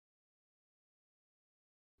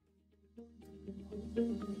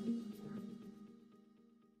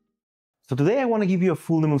So today I want to give you a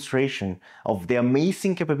full demonstration of the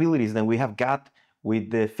amazing capabilities that we have got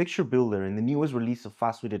with the Fixture Builder in the newest release of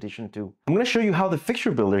FASTSUITE Edition 2. I'm going to show you how the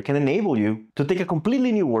Fixture Builder can enable you to take a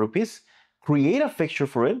completely new workpiece, create a fixture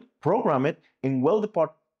for it, program it, and weld the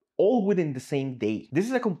part all within the same day. This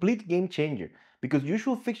is a complete game changer because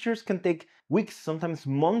usual fixtures can take weeks, sometimes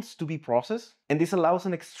months to be processed, and this allows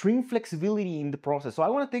an extreme flexibility in the process. So I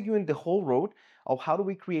want to take you in the whole road of how do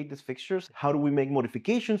we create these fixtures, how do we make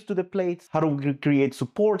modifications to the plates, how do we create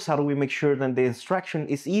supports, how do we make sure that the instruction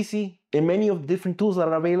is easy, and many of the different tools that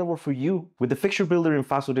are available for you with the Fixture Builder in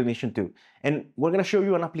FASTSUITE Edition 2. And we're going to show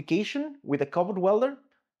you an application with a covered welder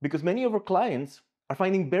because many of our clients are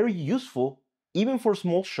finding very useful, even for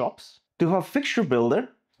small shops, to have Fixture Builder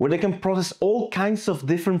where they can process all kinds of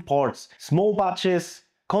different parts, small batches,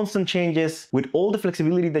 constant changes, with all the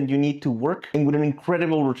flexibility that you need to work and with an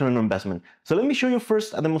incredible return on investment. So let me show you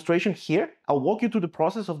first a demonstration here. I'll walk you through the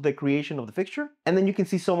process of the creation of the fixture, and then you can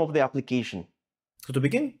see some of the application. So to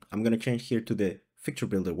begin, I'm going to change here to the Fixture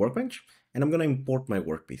Builder workbench, and I'm going to import my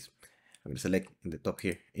workpiece. I'm going to select in the top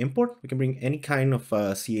here, import. We can bring any kind of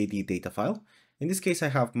CAD data file. In this case, I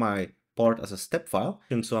have my part as a step file,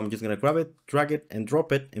 and so I'm just going to grab it, drag it, and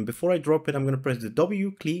drop it. And before I drop it, I'm going to press the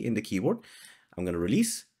W key in the keyboard. I'm going to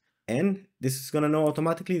release, and this is going to know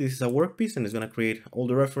automatically this is a workpiece, and it's going to create all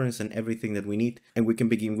the reference and everything that we need, and we can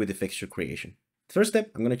begin with the fixture creation. First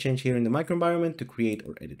step, I'm going to change here in the microenvironment to create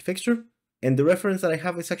or edit fixture. And the reference that I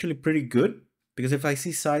have is actually pretty good, because if I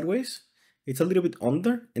see sideways, it's a little bit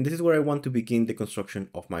under, and this is where I want to begin the construction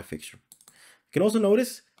of my fixture. You can also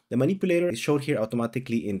notice the manipulator is showed here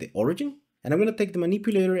automatically in the origin, and I'm going to take the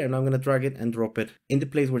manipulator and I'm going to drag it and drop it in the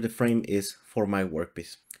place where the frame is for my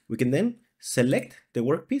workpiece. We can then select the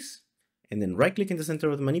workpiece and then right click in the center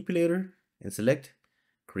of the manipulator and select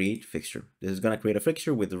create fixture. This is going to create a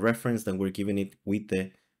fixture with the reference that we're giving it with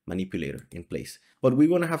the manipulator in place. But we're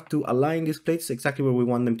going to have to align these plates exactly where we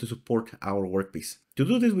want them to support our workpiece. To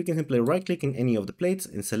do this, we can simply right click in any of the plates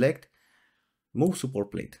and select move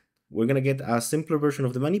support plate. We're going to get a simpler version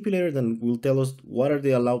of the manipulator that will tell us what are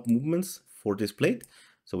the allowed movements for this plate.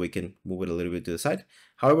 So we can move it a little bit to the side.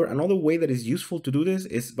 However, another way that is useful to do this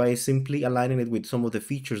is by simply aligning it with some of the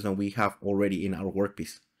features that we have already in our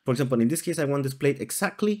workpiece. For example, in this case, I want this plate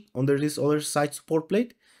exactly under this other side support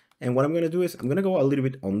plate. And what I'm going to do is I'm going to go a little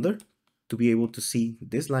bit under to be able to see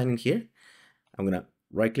this line in here. I'm going to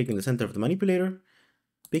right click in the center of the manipulator,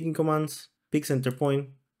 picking commands, pick center point,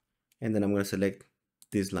 and then I'm going to select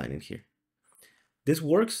this line in here. This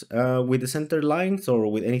works with the center lines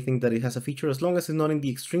or with anything that it has a feature, as long as it's not in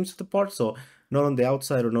the extremes of the part, so not on the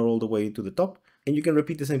outside or not all the way to the top. And you can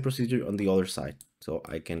repeat the same procedure on the other side. So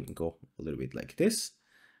I can go a little bit like this,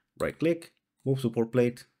 right click, move support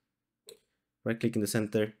plate, right click in the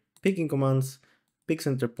center, picking commands, pick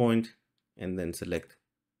center point, and then select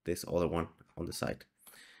this other one on the side.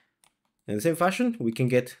 In the same fashion, we can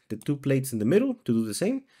get the two plates in the middle to do the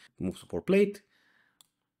same. Move support plate,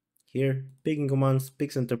 here, picking commands,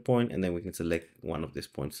 pick center point, and then we can select one of these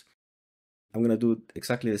points. I'm going to do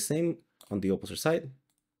exactly the same on the opposite side.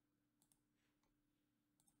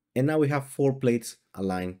 And now we have 4 plates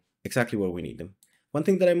aligned exactly where we need them. One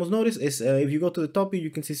thing that I must notice is if you go to the top here, you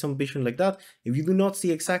can see some vision like that. If you do not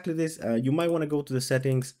see exactly this, you might want to go to the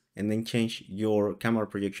settings and then change your camera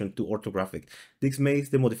projection to orthographic. This makes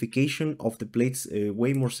the modification of the plates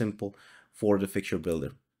way more simple for the Fixture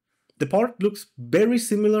Builder. The part looks very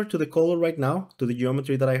similar to the color right now, to the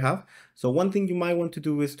geometry that I have. So one thing you might want to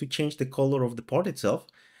do is to change the color of the part itself.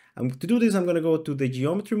 And to do this, I'm going to go to the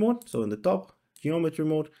geometry mode. So in the top, geometry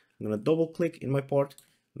mode, I'm going to double click in my part,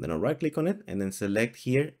 and then I'll right click on it, and then select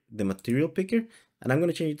here the material picker. And I'm going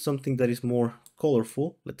to change it to something that is more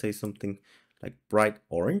colorful. Let's say something like bright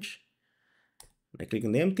orange. I click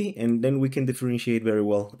on the empty, and then we can differentiate very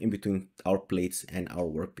well in between our plates and our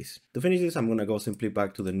workpiece. To finish this, I'm going to go simply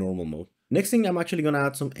back to the normal mode. Next thing, I'm actually going to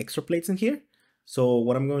add some extra plates in here. So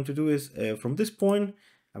what I'm going to do is from this point,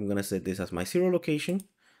 I'm going to set this as my 0 location,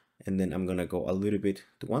 and then I'm going to go a little bit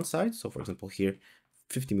to one side. So for example, here,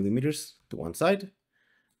 50 millimeters to one side.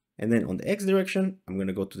 And then on the X direction, I'm going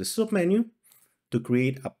to go to the sub menu to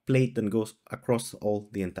create a plate that goes across all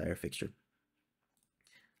the entire fixture.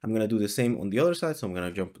 I'm going to do the same on the other side. So I'm going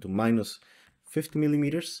to jump to minus 50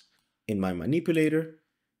 millimeters in my manipulator.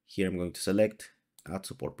 Here I'm going to select add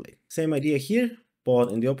support plate. Same idea here, but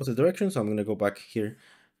in the opposite direction. So I'm going to go back here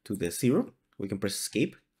to the 0. We can press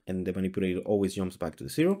escape and the manipulator always jumps back to the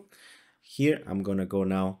 0. Here I'm going to go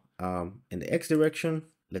now in the X direction,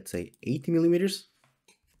 let's say 80 millimeters.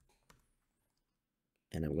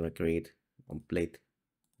 And I'm going to create one plate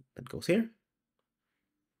that goes here.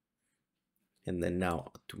 and then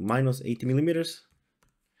now to minus 80 millimeters.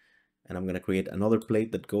 And I'm going to create another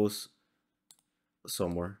plate that goes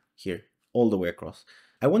somewhere here, all the way across.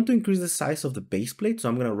 I want to increase the size of the base plate, so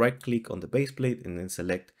I'm going to right click on the base plate and then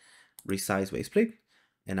select resize base plate.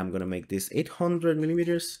 And I'm going to make this 800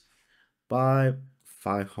 millimeters by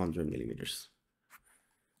 500 millimeters.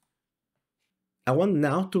 I want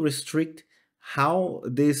now to restrict how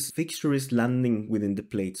this fixture is landing within the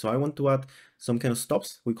plate. So I want to add some kind of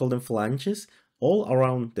stops, we call them flanges, all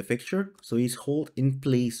around the fixture, so it's hold in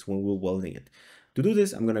place when we're welding it. To do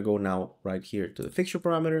this, I'm going to go now right here to the fixture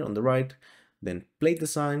parameter on the right, then plate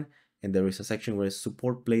design, and there is a section where it's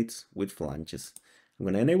support plates with flanges. I'm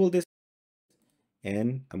going to enable this,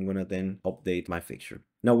 and I'm going to then update my fixture.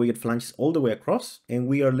 Now we get flanges all the way across, and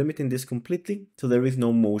we are limiting this completely, so there is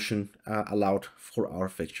no motion allowed for our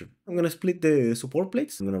fixture. I'm going to split the support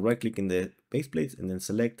plates. I'm going to right click in the base plates and then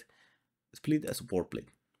select split a support plate.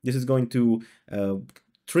 This is going to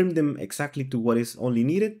trim them exactly to what is only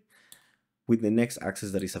needed with the next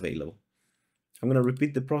axis that is available. I'm going to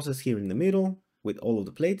repeat the process here in the middle with all of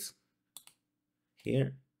the plates,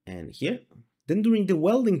 here and here. Then during the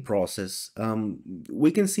welding process,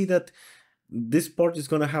 we can see that this part is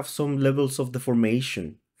going to have some levels of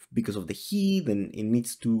deformation because of the heat, and it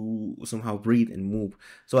needs to somehow breathe and move.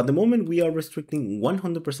 So at the moment we are restricting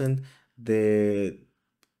 100% the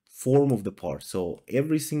form of the part. So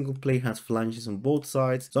every single plate has flanges on both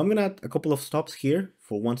sides. So I'm going to add a couple of stops here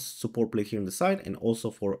for one support plate here on the side, and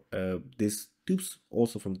also for these tubes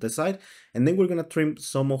also from this side. And then we're going to trim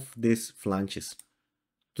some of these flanges.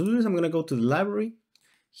 To do this, I'm going to go to the library.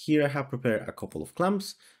 Here I have prepared a couple of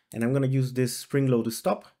clamps, and I'm going to use this spring-loaded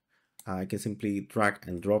stop. I can simply drag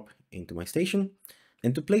and drop into my station.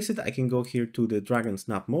 And to place it, I can go here to the drag and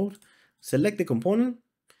snap mode, select the component,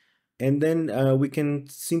 and then we can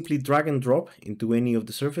simply drag and drop into any of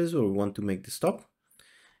the surfaces where we want to make the stop.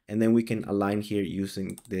 And then we can align here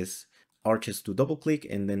using this arches to double click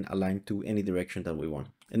and then align to any direction that we want.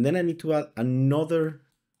 And then I need to add another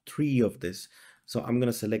 3 of this. So I'm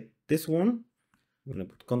going to select this one. I'm going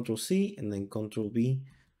to put Ctrl C and then Ctrl V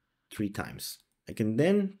 3 times. I can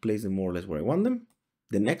then place them more or less where I want them.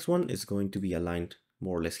 The next one is going to be aligned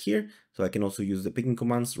more or less here. So I can also use the picking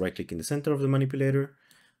commands, right click in the center of the manipulator,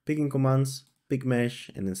 picking commands, pick mesh,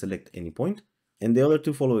 and then select any point. And the other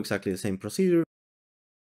 2 follow exactly the same procedure.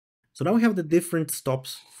 So now we have the different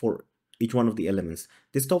stops for each one of the elements.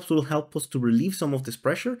 These stops will help us to relieve some of this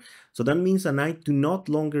pressure. So that means that I do not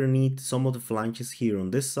longer need some of the flanges here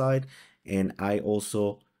on this side, and I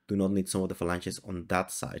also do not need some of the phalanges on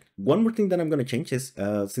that side. One more thing that I'm going to change is,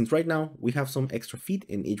 since right now we have some extra feet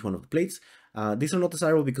in each one of the plates, these are not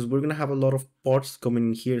desirable because we're going to have a lot of parts coming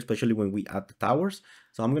in here, especially when we add the towers.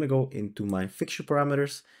 So I'm going to go into my fixture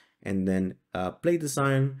parameters and then plate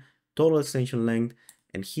design, total extension length,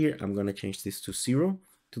 and here I'm going to change this to 0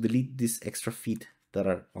 to delete these extra feet that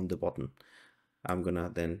are on the bottom. I'm going to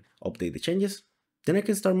then update the changes. Then I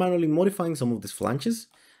can start manually modifying some of these flanges.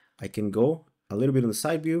 I can go a little bit on the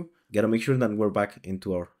side view. Gotta make sure that we're back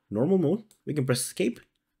into our normal mode. We can press escape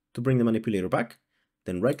to bring the manipulator back,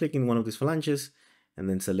 then right click in one of these phalanges and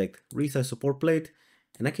then select resize support plate.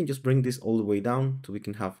 And I can just bring this all the way down so we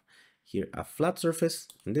can have here a flat surface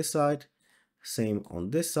on this side, same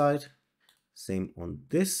on this side, same on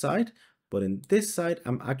this side. But in this side,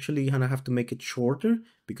 I'm actually gonna have to make it shorter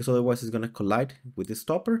because otherwise it's gonna collide with the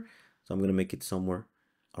stopper. So I'm gonna make it somewhere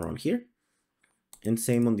around here, and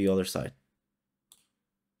same on the other side.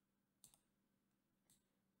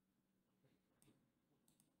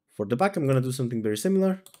 For the back, I'm going to do something very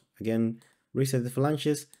similar. Again, reset the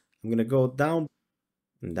flanges. I'm going to go down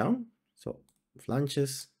and down. So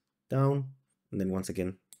flanges, down, and then once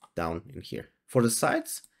again, down in here. For the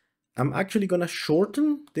sides, I'm actually going to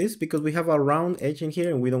shorten this because we have a round edge in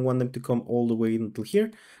here and we don't want them to come all the way until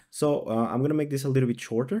here. So I'm going to make this a little bit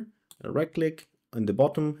shorter. Right click on the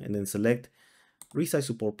bottom and then select resize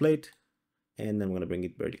support plate. And then I'm going to bring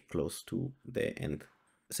it very close to the end.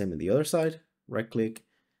 Same on the other side, right click,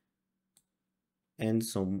 and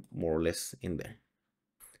some more or less in there.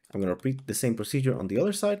 I'm going to repeat the same procedure on the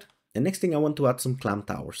other side. The next thing, I want to add some clamp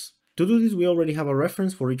towers. To do this, we already have a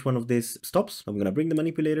reference for each one of these stops. I'm going to bring the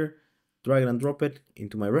manipulator, drag and drop it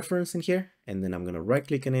into my reference in here, and then I'm going to right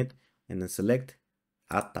click on it and then select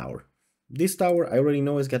add tower. This tower I already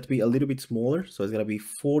know is got to be a little bit smaller, so it's going to be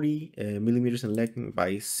 40 millimeters in length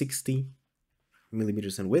by 60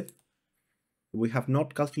 millimeters in width. We have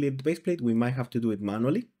not calculated the base plate. We might have to do it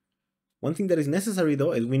manually. One thing that is necessary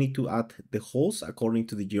though is we need to add the holes according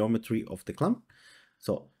to the geometry of the clamp.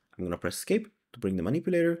 So I'm going to press escape to bring the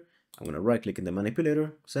manipulator. I'm going to right click in the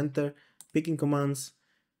manipulator, center, picking commands,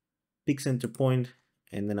 pick center point,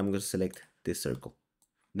 and then I'm going to select this circle.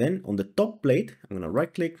 Then on the top plate, I'm going to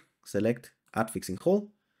right click, select add fixing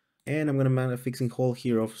hole, and I'm going to add a fixing hole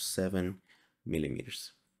here of 7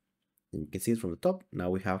 millimeters. And you can see it from the top. Now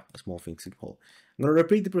we have a small fixing hole. I'm going to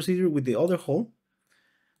repeat the procedure with the other hole.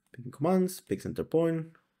 Picking commands, pick center point.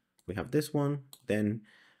 We have this one. Then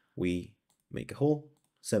we make a hole,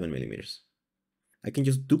 7 millimeters. I can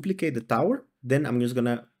just duplicate the tower. Then I'm just going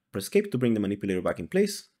to press escape to bring the manipulator back in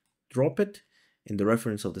place. Drop it in the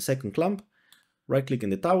reference of the second clamp. Right click in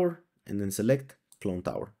the tower and then select clone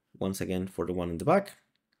tower. Once again for the one in the back.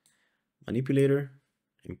 Manipulator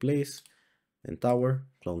in place. Then tower,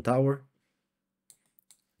 clone tower.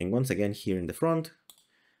 And once again here in the front,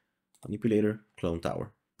 manipulator, clone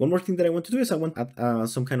tower. One more thing that I want to do is I want to add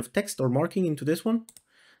some kind of text or marking into this one.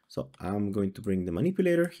 So I'm going to bring the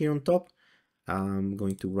manipulator here on top. I'm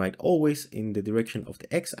going to write always in the direction of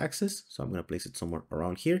the x-axis. So I'm going to place it somewhere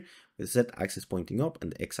around here with the z-axis pointing up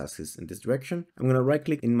and the x-axis in this direction. I'm going to right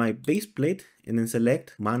click in my base plate and then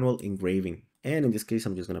select manual engraving. And in this case,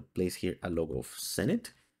 I'm just going to place here a logo of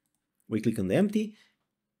Zenit. We click on the empty.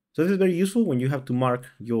 So this is very useful when you have to mark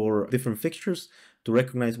your different fixtures to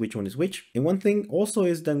recognize which one is which. And one thing also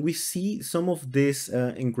is that we see some of this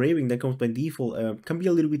engraving that comes by default can be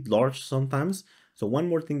a little bit large sometimes. So one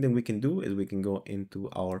more thing that we can do is we can go into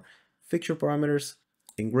our fixture parameters,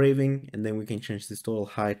 engraving, and then we can change this total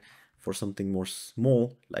height for something more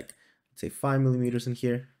small, like let's say 5 millimeters in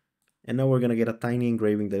here. And now we're going to get a tiny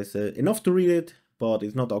engraving that is enough to read it, but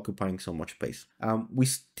it's not occupying so much space. We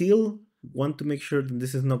still want to make sure that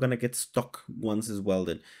this is not going to get stuck once it's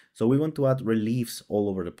welded. So we want to add reliefs all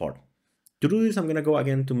over the part. To do this, I'm going to go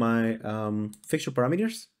again to my fixture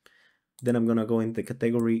parameters. Then I'm going to go in the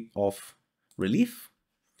category of relief.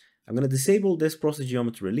 I'm going to disable this process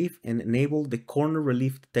geometry relief and enable the corner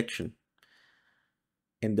relief detection.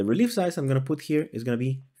 And the relief size I'm going to put here is going to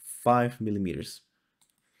be 5 millimeters.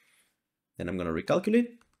 Then I'm going to recalculate.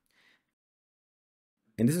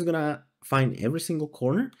 And this is going to find every single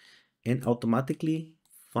corner and automatically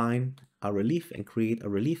find a relief and create a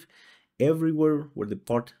relief everywhere where the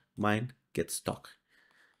part might get stuck.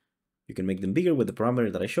 You can make them bigger with the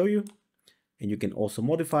parameter that I show you, and you can also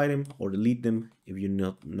modify them or delete them if you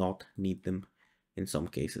not need them in some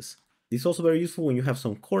cases. This is also very useful when you have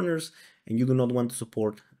some corners and you do not want to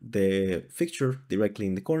support the fixture directly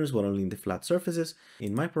in the corners, but only in the flat surfaces.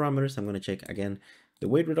 In my parameters, I'm going to check again the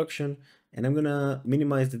weight reduction, and I'm going to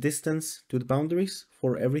minimize the distance to the boundaries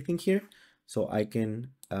for everything here. So I can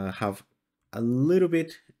have a little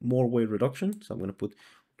bit more weight reduction. So I'm going to put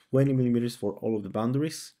 20 millimeters for all of the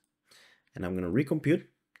boundaries, and I'm going to recompute.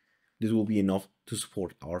 This will be enough to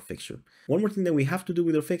support our fixture. One more thing that we have to do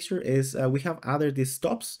with our fixture is we have added these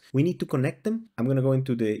stops. We need to connect them. I'm going to go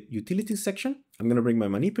into the utilities section. I'm going to bring my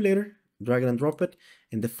manipulator, drag it and drop it,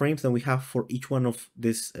 and the frames that we have for each one of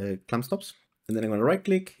these clamp stops. And then I'm going to right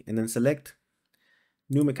click and then select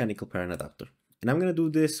new mechanical parent adapter. And I'm going to do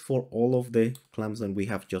this for all of the clamps that we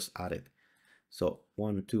have just added. So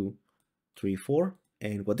 1, 2, 3, 4.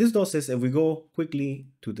 And what this does is if we go quickly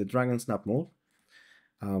to the drag and snap mode,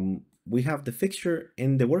 we have the fixture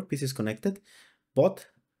and the workpieces connected, but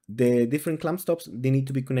the different clamp stops, they need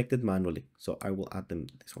to be connected manually. So I will add them,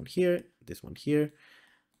 this one here, this one here,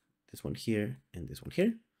 this one here, and this one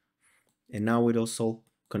here. And now it also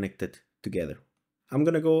connected together. I'm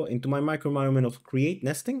going to go into my microenvironment of create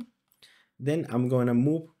nesting. Then I'm going to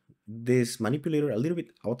move this manipulator a little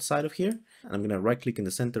bit outside of here. And I'm going to right click in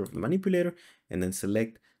the center of the manipulator and then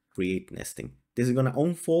select create nesting. This is going to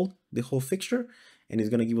unfold the whole fixture, and it's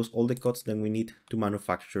going to give us all the cuts that we need to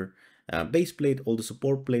manufacture base plate, all the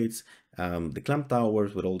support plates, the clamp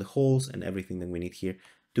towers with all the holes and everything that we need here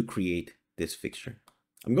to create this fixture.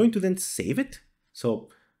 I'm going to then save it. So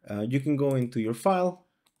you can go into your file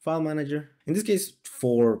manager. In this case,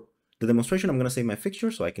 for the demonstration, I'm going to save my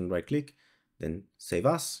fixture. So I can right click, then save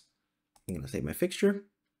as. I'm going to save my fixture.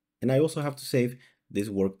 And I also have to save this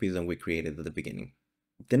workpiece that we created at the beginning.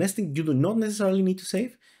 The nesting you do not necessarily need to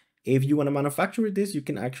save. If you want to manufacture this, you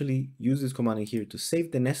can actually use this command in here to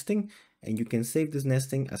save the nesting, and you can save this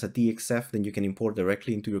nesting as a DXF, then you can import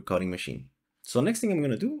directly into your cutting machine. So next thing I'm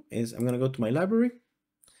going to do is I'm going to go to my library,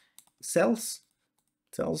 cells,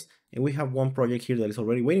 and we have one project here that is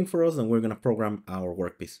already waiting for us, and we're going to program our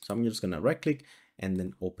workpiece. So I'm just going to right click and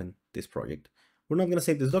then open this project. We're not going to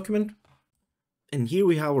save this document. And here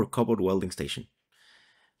we have our cupboard welding station.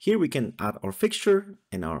 Here we can add our fixture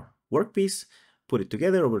and our workpiece, put it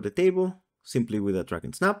together over the table, simply with a drag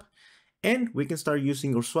and snap, and we can start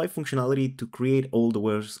using our swipe functionality to create all the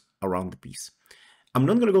wares around the piece. I'm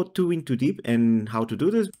not going to go too into deep in how to do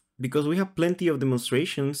this. because we have plenty of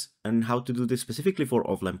demonstrations on how to do this specifically for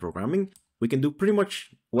offline programming. We can do pretty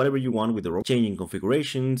much whatever you want with the robot, changing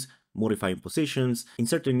configurations, modifying positions,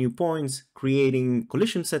 inserting new points, creating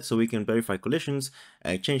collision sets so we can verify collisions,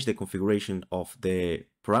 change the configuration of the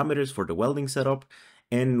parameters for the welding setup.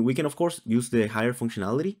 And we can, of course, use the higher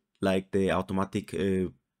functionality, like the automatic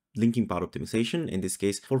linking path optimization, in this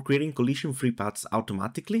case, for creating collision-free paths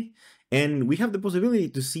automatically. And we have the possibility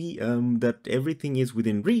to see that everything is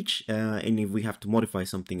within reach. And if we have to modify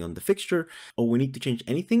something on the fixture or we need to change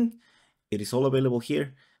anything, it is all available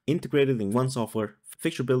here, integrated in one software,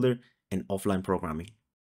 Fixture Builder and offline programming.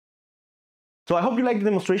 So I hope you liked the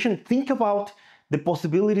demonstration. Think about the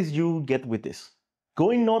possibilities you get with this.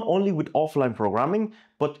 Going not only with offline programming,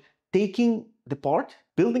 but taking the part,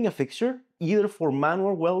 building a fixture, either for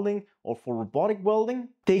manual welding or for robotic welding,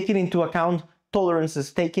 taking into account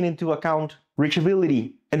tolerances, taking into account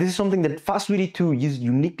reachability. And this is something that FASTSUITE 2 is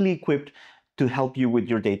uniquely equipped to help you with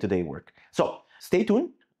your day-to-day work. So stay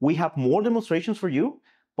tuned. We have more demonstrations for you,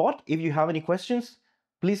 but if you have any questions,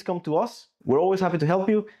 please come to us. We're always happy to help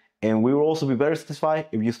you, and we will also be very satisfied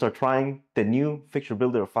if you start trying the new Fixture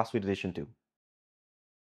Builder of FASTSUITE Edition 2.